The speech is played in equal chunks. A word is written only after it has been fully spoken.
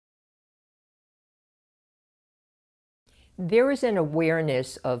There is an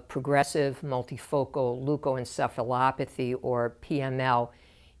awareness of progressive multifocal leukoencephalopathy, or PML,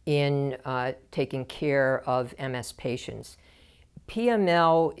 in taking care of MS patients.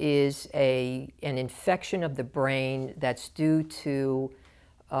 PML is an infection of the brain that's due to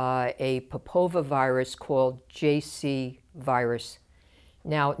a papovavirus called JC virus.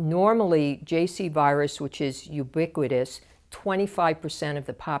 Now, normally, JC virus, which is ubiquitous, 25% of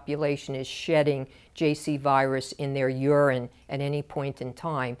the population is shedding JC virus in their urine at any point in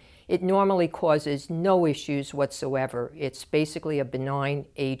time. It normally causes no issues whatsoever. It's basically a benign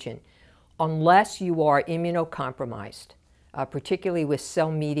agent, unless you are immunocompromised, particularly with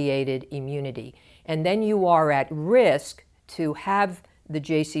cell-mediated immunity. And then you are at risk to have the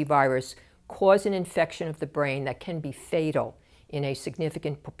JC virus cause an infection of the brain that can be fatal in a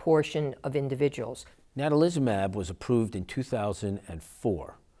significant proportion of individuals. Natalizumab was approved in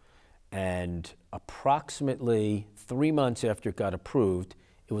 2004, and approximately 3 months after it got approved,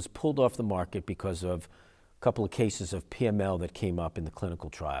 it was pulled off the market because of a couple of cases of PML that came up in the clinical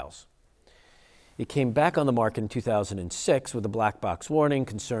trials. It came back on the market in 2006 with a black box warning,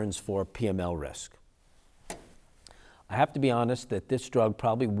 concerns for PML risk. I have to be honest that this drug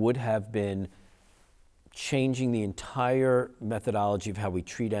probably would have been changing the entire methodology of how we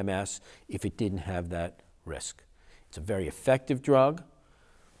treat MS if it didn't have that risk. It's a very effective drug,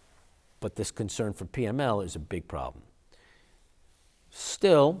 but this concern for PML is a big problem.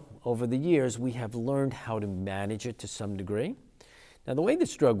 Still, over the years, we have learned how to manage it to some degree. Now, the way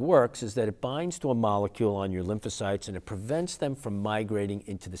this drug works is that it binds to a molecule on your lymphocytes and it prevents them from migrating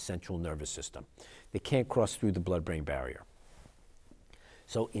into the central nervous system. They can't cross through the blood-brain barrier.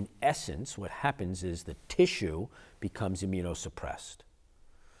 So in essence, what happens is the tissue becomes immunosuppressed.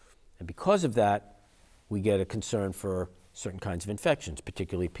 And because of that, we get a concern for certain kinds of infections,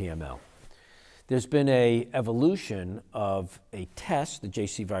 particularly PML. There's been an evolution of a test, the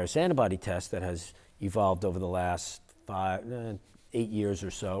JC virus antibody test, that has evolved over the last 8 years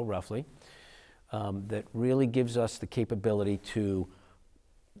or so, roughly, that really gives us the capability to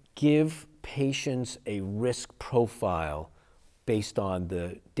give patients a risk profile based on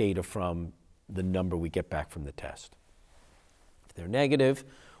the data from the number we get back from the test. If they're negative,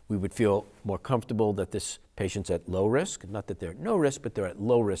 we would feel more comfortable that this patient's at low risk, not that they're at no risk, but they're at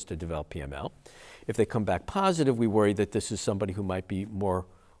low risk to develop PML. If they come back positive, we worry that this is somebody who might be more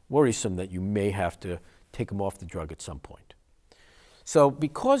worrisome, that you may have to take them off the drug at some point. So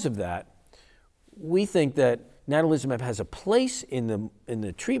because of that, we think that natalizumab has a place in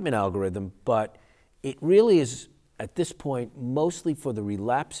the treatment algorithm, but it really is, at this point, mostly for the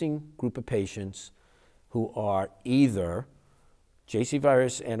relapsing group of patients who are either JC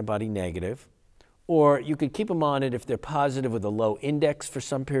virus antibody negative, or you could keep them on it if they're positive with a low index for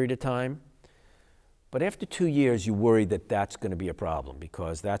some period of time. But after 2 years, you worry that that's going to be a problem,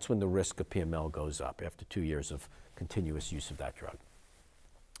 because that's when the risk of PML goes up, after 2 years of continuous use of that drug.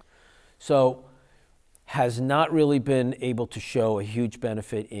 So, has not really been able to show a huge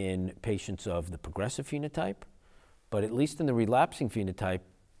benefit in patients of the progressive phenotype, but at least in the relapsing phenotype,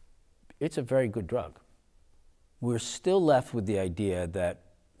 it's a very good drug. We're still left with the idea that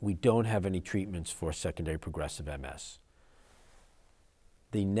we don't have any treatments for secondary progressive MS.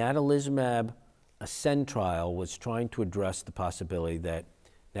 The natalizumab ASCEND trial was trying to address the possibility that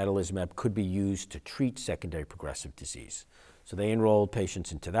natalizumab could be used to treat secondary progressive disease. So they enrolled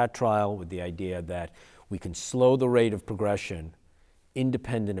patients into that trial with the idea that we can slow the rate of progression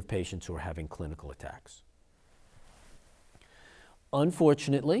independent of patients who are having clinical attacks.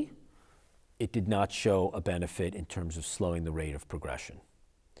 Unfortunately, it did not show a benefit in terms of slowing the rate of progression.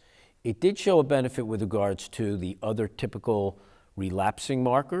 It did show a benefit with regards to the other typical relapsing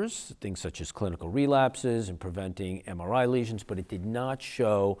markers, things such as clinical relapses and preventing MRI lesions, but it did not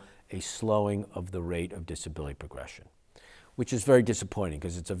show a slowing of the rate of disability progression, which is very disappointing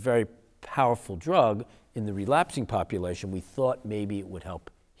because it's a very powerful drug in the relapsing population. We thought maybe it would help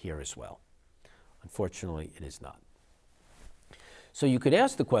here as well. Unfortunately, it is not. So you could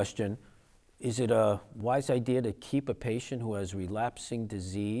ask the question, is it a wise idea to keep a patient who has relapsing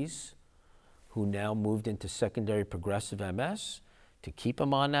disease, who now moved into secondary progressive MS, to keep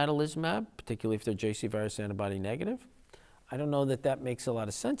them on natalizumab, particularly if they're JC virus antibody negative? I don't know that that makes a lot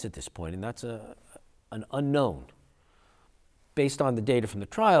of sense at this point, and that's an unknown. Based on the data from the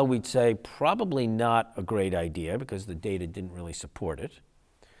trial, we'd say probably not a great idea because the data didn't really support it.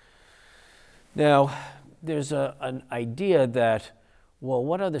 Now, there's an idea that, well,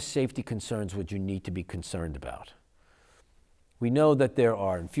 what other safety concerns would you need to be concerned about? We know that there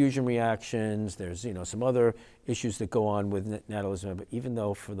are infusion reactions, there's some other issues that go on with natalizumab, but even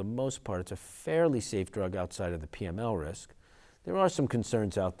though for the most part it's a fairly safe drug outside of the Pml risk, there are some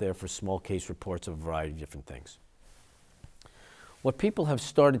concerns out there for small case reports of a variety of different things. What people have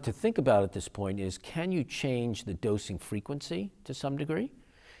started to think about at this point is, can you change the dosing frequency to some degree?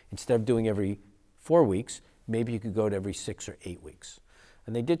 Instead of doing every 4 weeks, maybe you could go to every 6 or 8 weeks.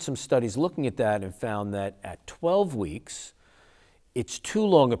 And they did some studies looking at that and found that at 12 weeks, it's too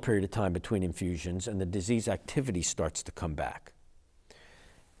long a period of time between infusions and the disease activity starts to come back.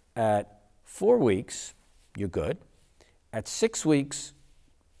 At 4 weeks, you're good. At 6 weeks,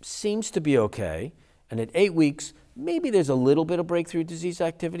 seems to be okay. And at 8 weeks, maybe there's a little bit of breakthrough disease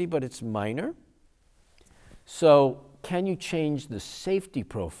activity, but it's minor. So can you change the safety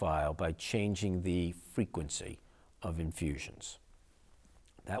profile by changing the frequency of infusions?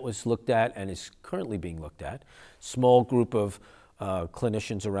 That was looked at and is currently being looked at. Small group of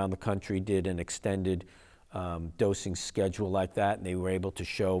clinicians around the country did an extended dosing schedule like that, and they were able to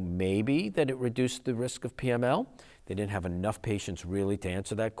show maybe that it reduced the risk of PML. They didn't have enough patients really to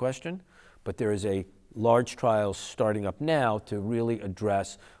answer that question, but there is a large trial starting up now to really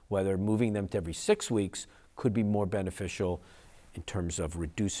address whether moving them to every 6 weeks could be more beneficial in terms of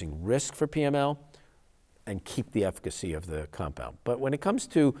reducing risk for PML and keep the efficacy of the compound. But when it comes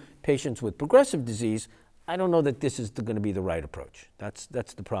to patients with progressive disease, I don't know that this is going to be the right approach. That's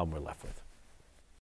the problem we're left with.